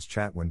influenced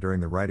Chatwin during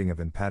the writing of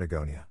In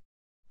Patagonia.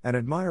 An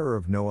admirer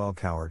of Noel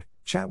Coward,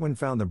 Chatwin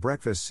found the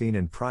breakfast scene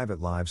in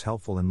Private Lives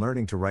helpful in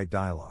learning to write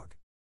dialogue.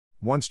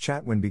 Once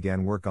Chatwin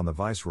began work on The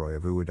Viceroy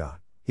of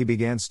Ouada, he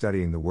began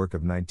studying the work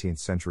of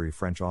 19th-century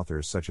French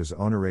authors such as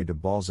Honoré de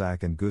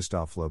Balzac and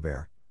Gustave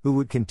Flaubert, who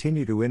would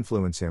continue to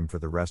influence him for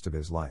the rest of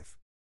his life.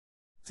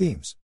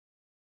 Themes.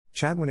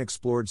 Chatwin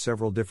explored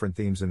several different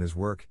themes in his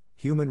work: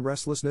 human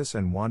restlessness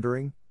and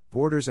wandering,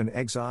 borders and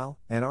exile,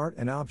 and art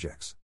and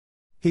objects.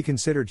 He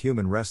considered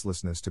human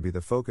restlessness to be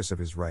the focus of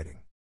his writing.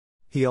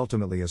 He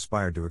ultimately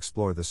aspired to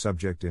explore the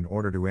subject in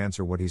order to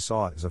answer what he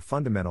saw as a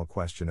fundamental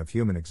question of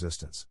human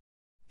existence.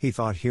 He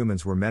thought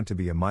humans were meant to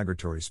be a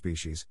migratory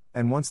species,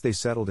 and once they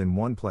settled in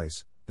one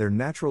place, their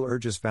natural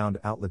urges found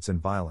outlets in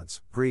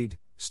violence, greed,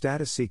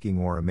 status-seeking,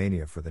 or a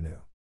mania for the new.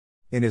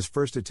 In his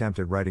first attempt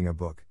at writing a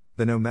book,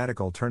 The Nomadic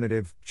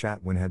Alternative,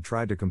 Chatwin had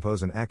tried to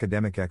compose an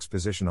academic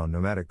exposition on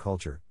nomadic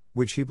culture,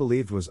 which he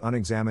believed was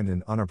unexamined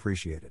and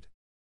unappreciated.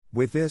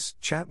 With this,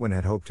 Chatwin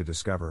had hoped to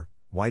discover,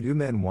 why do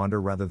men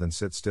wander rather than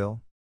sit still?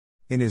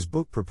 In his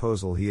book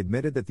proposal, he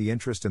admitted that the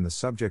interest in the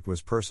subject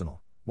was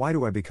personal. Why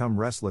do I become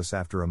restless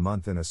after a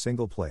month in a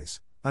single place,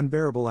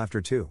 unbearable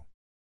after two?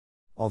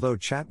 Although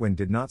Chatwin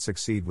did not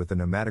succeed with The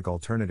Nomadic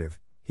Alternative,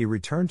 he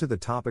returned to the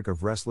topic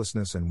of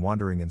restlessness and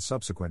wandering in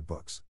subsequent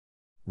books.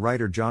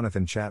 Writer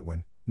Jonathan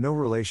Chatwin, no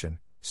relation,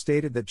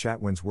 stated that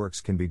Chatwin's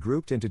works can be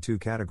grouped into two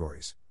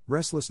categories: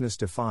 restlessness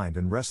defined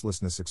and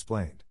restlessness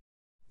explained.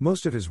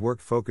 Most of his work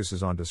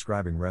focuses on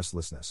describing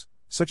restlessness,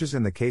 such as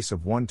in the case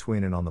of one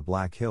tweenan on the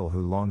Black Hill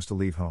who longs to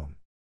leave home.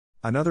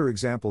 Another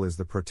example is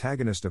the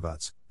protagonist of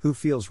Utz, who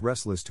feels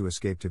restless to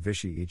escape to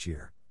Vichy each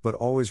year, but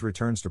always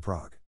returns to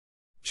Prague.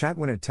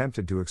 Chatwin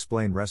attempted to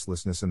explain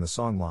restlessness in the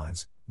song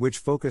lines, which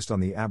focused on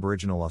the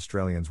Aboriginal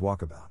Australians'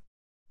 walkabout.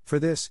 For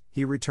this,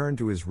 he returned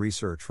to his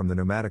research from The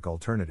Nomadic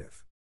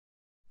Alternative.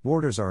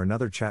 Borders are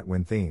another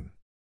Chatwin theme.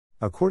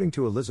 According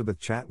to Elizabeth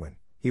Chatwin,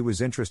 he was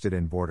interested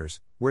in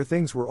borders, where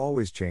things were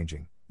always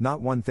changing,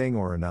 not one thing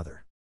or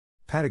another.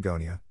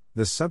 Patagonia,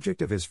 the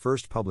subject of his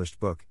first published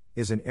book,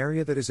 is an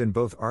area that is in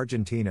both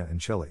Argentina and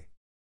Chile.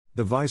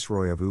 The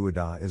Viceroy of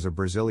Ouada is a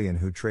Brazilian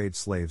who trades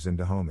slaves in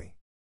Dahomey.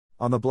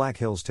 On the Black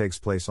Hills takes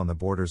place on the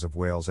borders of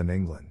Wales and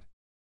England.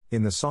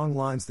 In the song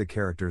lines, the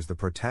characters the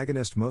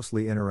protagonist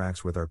mostly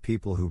interacts with are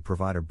people who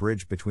provide a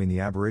bridge between the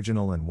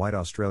Aboriginal and white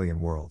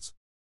Australian worlds.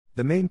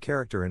 The main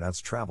character in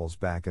Utz travels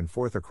back and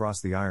forth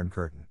across the Iron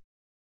Curtain.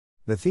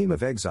 The theme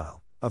of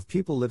exile, of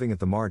people living at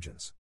the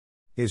margins,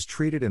 is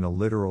treated in a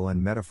literal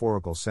and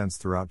metaphorical sense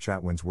throughout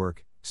Chatwin's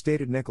work,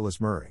 stated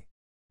Nicholas Murray.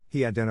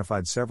 He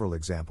identified several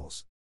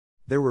examples.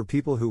 There were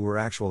people who were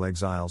actual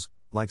exiles,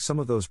 like some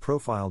of those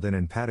profiled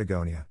in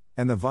Patagonia,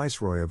 and the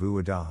Viceroy of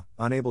Ouada,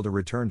 unable to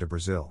return to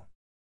Brazil.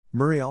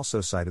 Murray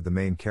also cited the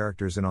main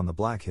characters in On the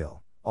Black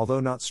Hill, although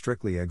not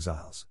strictly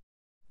exiles.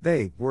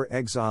 They were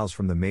exiles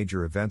from the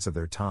major events of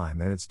their time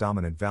and its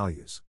dominant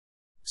values.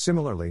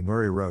 Similarly,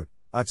 Murray wrote,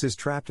 Utz is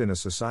trapped in a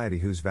society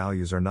whose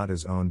values are not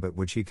his own but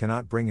which he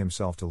cannot bring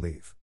himself to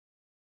leave.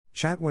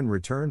 Chatwin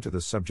returned to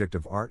the subject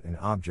of art and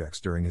objects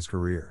during his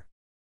career.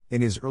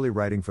 In his early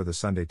writing for the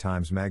Sunday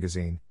Times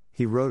magazine,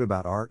 he wrote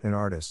about art and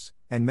artists,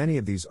 and many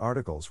of these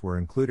articles were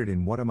included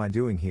in What Am I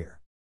Doing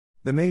Here?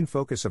 The main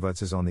focus of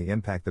Utz is on the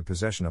impact the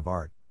possession of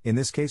art, in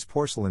this case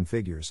porcelain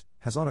figures,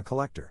 has on a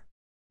collector.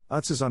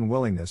 Utz's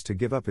unwillingness to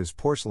give up his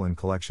porcelain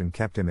collection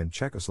kept him in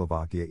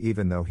Czechoslovakia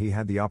even though he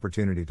had the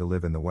opportunity to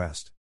live in the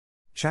West.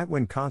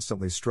 Chatwin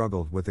constantly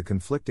struggled with the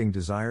conflicting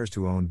desires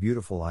to own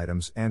beautiful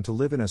items and to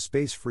live in a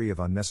space free of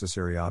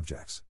unnecessary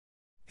objects.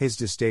 His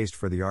distaste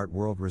for the art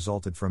world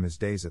resulted from his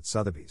days at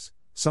Sotheby's.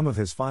 Some of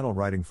his final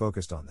writing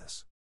focused on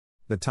this.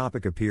 The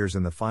topic appears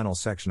in the final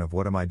section of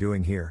What Am I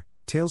Doing Here?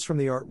 Tales from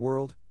the Art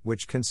World,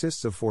 which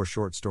consists of 4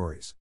 short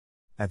stories.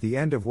 At the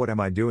end of What Am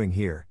I Doing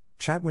Here?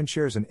 Chatwin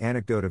shares an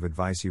anecdote of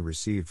advice he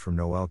received from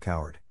Noel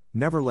Coward: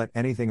 never let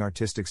anything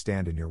artistic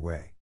stand in your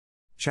way.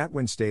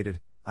 Chatwin stated,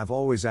 I've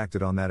always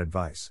acted on that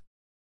advice.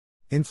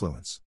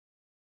 Influence.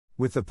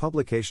 With the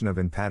publication of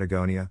In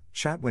Patagonia,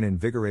 Chatwin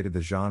invigorated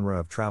the genre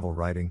of travel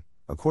writing.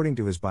 According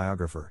to his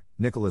biographer,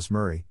 Nicholas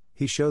Murray,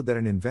 he showed that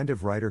an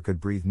inventive writer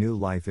could breathe new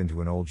life into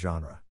an old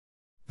genre.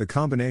 The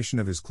combination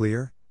of his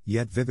clear,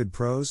 yet vivid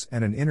prose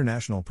and an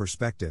international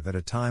perspective at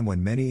a time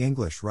when many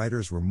English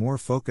writers were more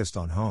focused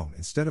on home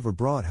instead of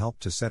abroad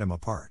helped to set him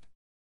apart.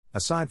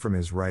 Aside from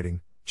his writing,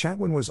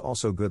 Chatwin was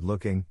also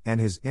good-looking, and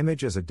his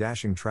image as a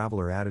dashing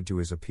traveler added to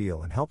his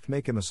appeal and helped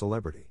make him a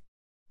celebrity.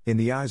 In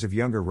the eyes of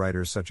younger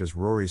writers such as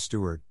Rory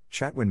Stewart,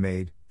 Chatwin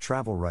made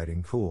travel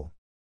writing cool.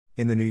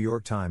 In the New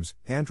York Times,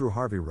 Andrew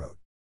Harvey wrote,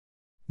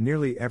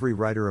 "Nearly every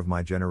writer of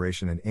my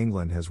generation in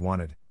England has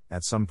wanted,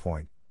 at some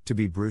point, to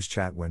be Bruce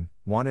Chatwin,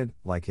 wanted,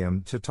 like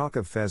him, to talk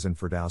of Fez and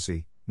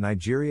Ferdowsi,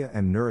 Nigeria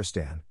and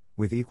Nuristan,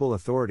 with equal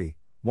authority,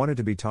 wanted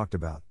to be talked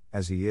about,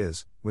 as he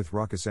is, with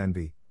raucous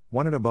envy,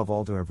 wanted above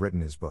all to have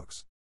written his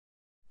books."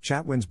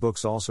 Chatwin's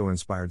books also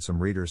inspired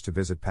some readers to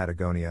visit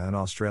Patagonia and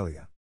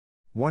Australia.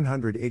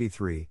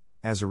 183,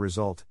 as a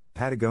result,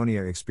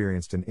 Patagonia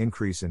experienced an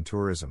increase in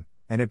tourism,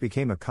 and it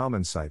became a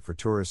common sight for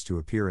tourists to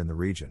appear in the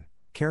region,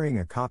 carrying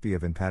a copy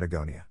of In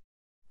Patagonia.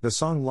 The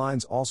song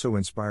lines also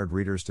inspired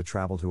readers to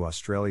travel to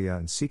Australia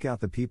and seek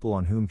out the people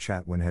on whom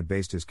Chatwin had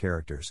based his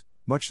characters,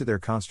 much to their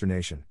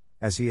consternation,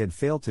 as he had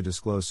failed to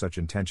disclose such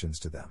intentions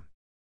to them.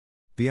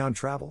 Beyond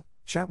travel,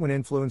 Chatwin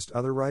influenced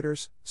other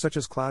writers, such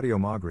as Claudio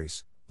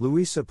Magris,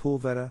 Luis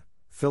Sepulveda,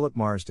 Philip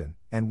Marsden,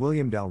 and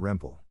William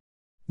Dalrymple.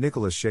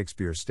 Nicholas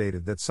Shakespeare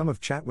stated that some of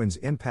Chatwin's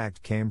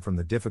impact came from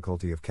the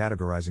difficulty of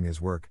categorizing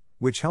his work,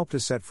 which helped to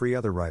set free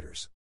other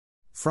writers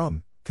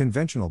from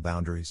conventional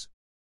boundaries.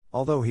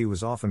 Although he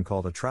was often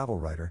called a travel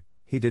writer,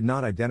 he did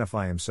not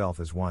identify himself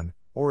as one,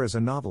 or as a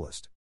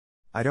novelist.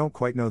 "I don't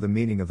quite know the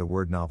meaning of the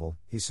word novel,"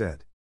 he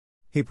said.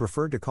 He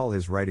preferred to call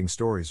his writing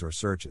stories or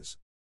searches.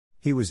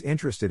 He was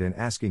interested in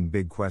asking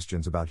big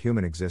questions about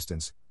human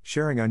existence,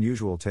 sharing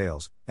unusual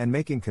tales, and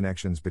making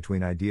connections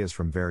between ideas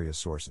from various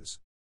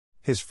sources.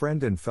 His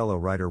friend and fellow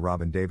writer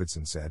Robin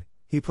Davidson said,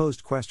 "He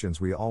posed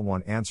questions we all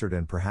want answered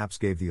and perhaps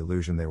gave the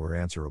illusion they were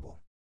answerable."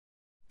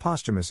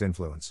 Posthumous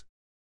influence.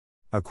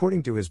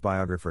 According to his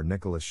biographer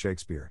Nicholas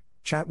Shakespeare,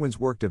 Chatwin's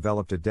work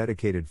developed a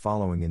dedicated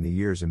following in the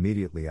years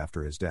immediately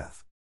after his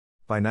death.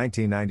 By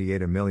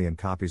 1998, 1 million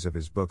copies of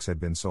his books had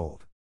been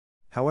sold.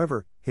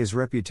 However, his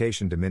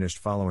reputation diminished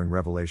following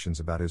revelations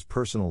about his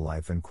personal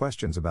life and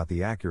questions about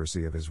the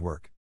accuracy of his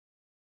work.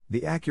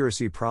 The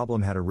accuracy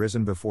problem had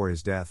arisen before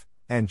his death,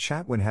 and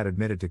Chatwin had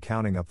admitted to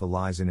counting up the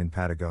lies in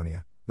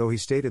Patagonia, though he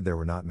stated there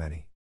were not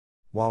many.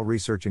 While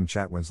researching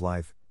Chatwin's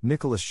life,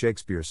 Nicholas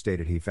Shakespeare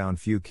stated he found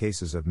few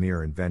cases of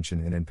mere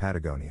invention in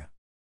Patagonia.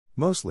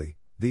 Mostly,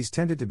 these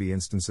tended to be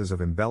instances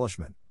of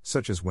embellishment,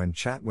 such as when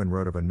Chatwin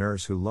wrote of a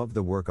nurse who loved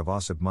the work of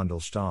Ossip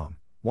Mandelstam,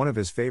 one of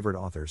his favorite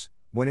authors,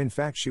 when in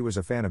fact she was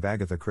a fan of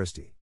Agatha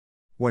Christie.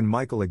 When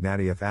Michael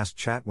Ignatieff asked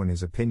Chatwin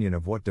his opinion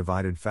of what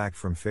divided fact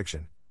from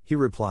fiction, he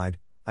replied,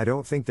 "I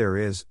don't think there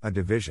is a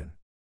division."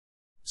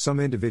 Some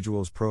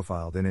individuals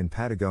profiled in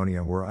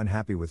Patagonia were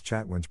unhappy with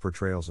Chatwin's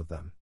portrayals of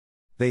them.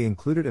 They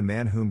included a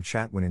man whom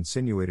Chatwin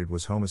insinuated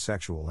was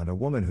homosexual and a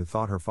woman who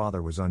thought her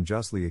father was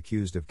unjustly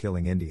accused of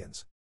killing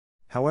Indians.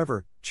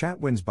 However,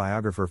 Chatwin's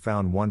biographer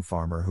found one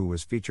farmer who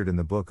was featured in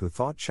the book who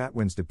thought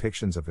Chatwin's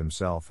depictions of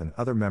himself and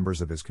other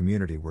members of his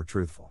community were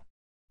truthful.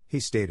 He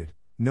stated,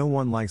 "No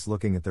one likes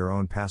looking at their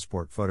own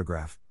passport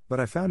photograph, but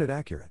I found it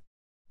accurate.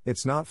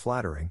 It's not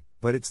flattering,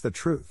 but it's the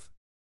truth."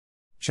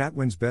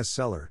 Chatwin's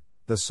bestseller,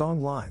 The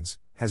Song Lines,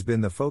 has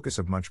been the focus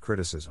of much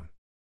criticism.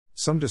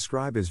 Some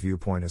describe his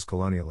viewpoint as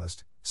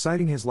colonialist,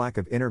 citing his lack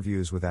of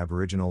interviews with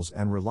Aboriginals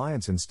and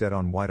reliance instead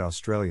on white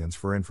Australians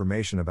for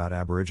information about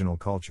Aboriginal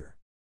culture.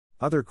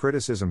 Other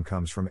criticism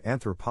comes from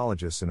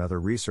anthropologists and other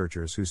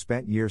researchers who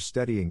spent years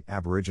studying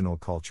Aboriginal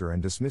culture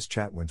and dismissed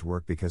Chatwin's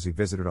work because he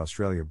visited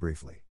Australia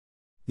briefly.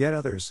 Yet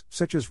others,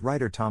 such as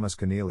writer Thomas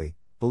Keneally,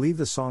 believe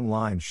the song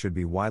lines should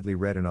be widely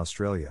read in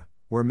Australia,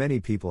 where many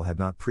people had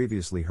not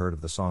previously heard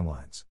of the song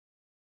lines.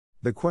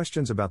 The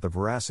questions about the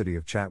veracity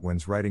of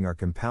Chatwin's writing are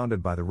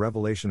compounded by the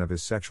revelation of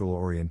his sexual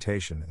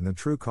orientation and the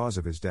true cause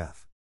of his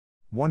death.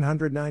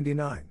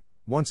 199.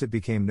 Once it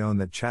became known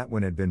that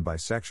Chatwin had been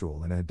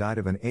bisexual and had died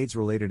of an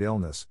AIDS-related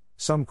illness,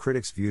 some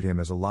critics viewed him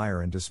as a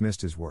liar and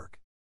dismissed his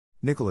work.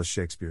 Nicholas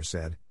Shakespeare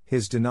said,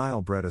 "His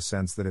denial bred a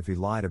sense that if he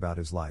lied about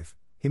his life,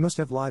 he must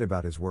have lied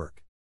about his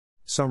work."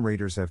 Some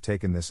readers have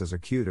taken this as a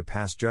cue to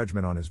pass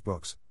judgment on his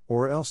books,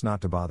 or else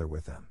not to bother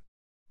with them.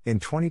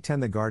 In 2010,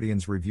 The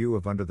Guardian's review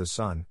of Under the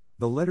Sun,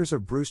 the letters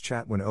of Bruce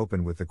Chatwin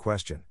opened with the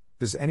question,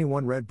 "Does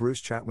anyone read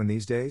Bruce Chatwin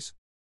these days?"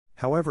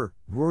 However,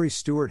 Rory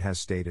Stewart has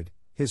stated,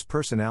 "His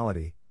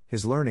personality,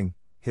 his learning,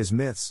 his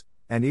myths,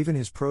 and even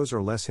his prose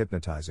are less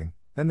hypnotizing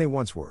than they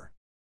once were.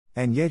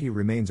 And yet he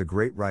remains a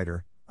great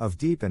writer, of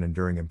deep and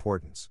enduring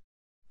importance."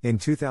 In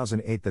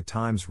 2008, The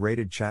Times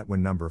rated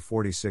Chatwin number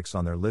 46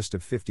 on their list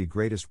of 50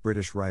 greatest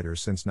British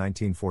writers since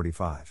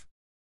 1945.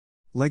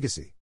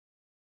 Legacy.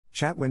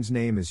 Chatwin's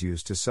name is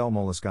used to sell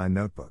Moleskine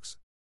notebooks.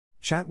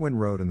 Chatwin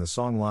wrote in the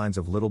song lines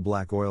of little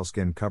black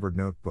oilskin-covered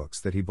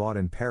notebooks that he bought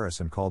in Paris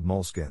and called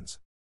Moleskins.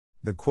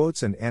 The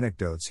quotes and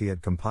anecdotes he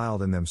had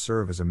compiled in them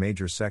serve as a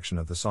major section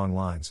of the song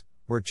lines,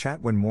 where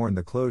Chatwin mourned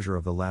the closure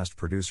of the last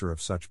producer of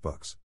such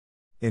books.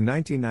 In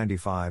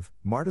 1995,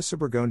 Marta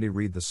Sibergondi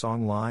read the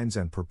song lines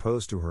and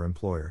proposed to her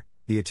employer,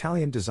 the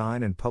Italian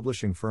design and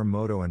publishing firm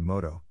Moto &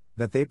 Moto,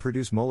 that they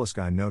produce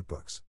Moleskine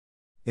notebooks.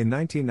 In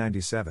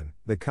 1997,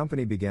 the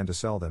company began to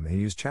sell them and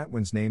used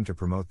Chatwin's name to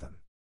promote them.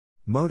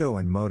 Moto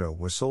and Moto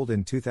was sold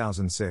in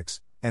 2006,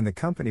 and the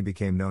company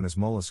became known as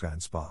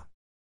Moleskine Spa.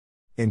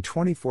 In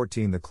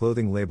 2014, the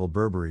clothing label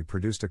Burberry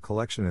produced a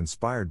collection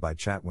inspired by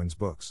Chatwin's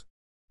books.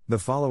 The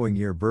following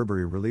year,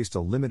 Burberry released a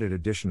limited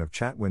edition of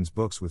Chatwin's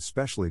books with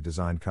specially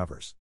designed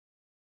covers.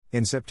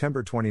 In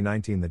September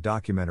 2019, the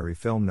documentary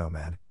film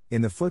Nomad,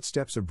 In the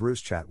Footsteps of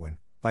Bruce Chatwin,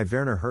 by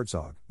Werner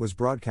Herzog, was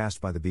broadcast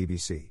by the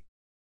BBC.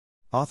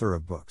 Author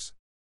of books.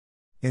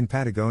 In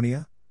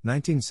Patagonia,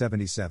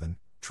 1977,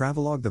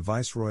 Travelogue The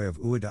Viceroy of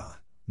Ueda,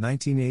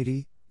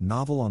 1980,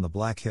 Novel On the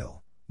Black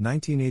Hill,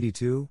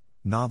 1982,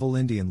 Novel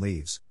Indian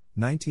Leaves,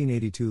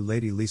 1982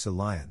 Lady Lisa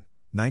Lyon,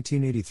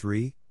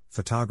 1983,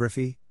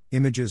 Photography,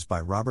 Images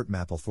by Robert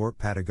Mapplethorpe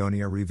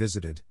Patagonia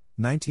Revisited,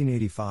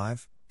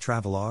 1985,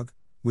 Travelogue,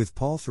 with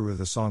Paul Theroux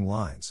The Song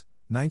Lines,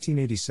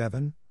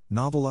 1987,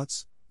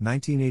 Noveluts,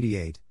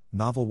 1988,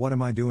 Novel What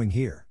Am I Doing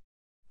Here?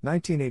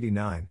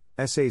 1989,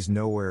 Essays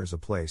Nowhere is a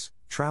Place,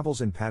 Travels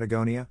in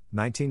Patagonia,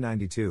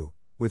 1992,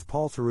 with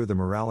Paul Theroux The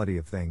Morality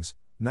of Things,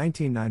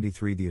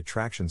 1993 The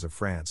Attractions of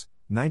France,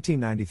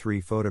 1993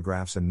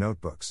 Photographs and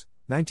Notebooks,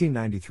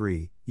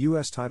 1993,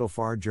 U.S. title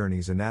Far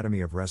Journey's Anatomy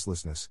of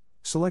Restlessness,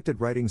 Selected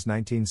Writings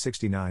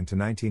 1969 to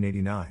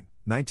 1989,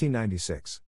 1996.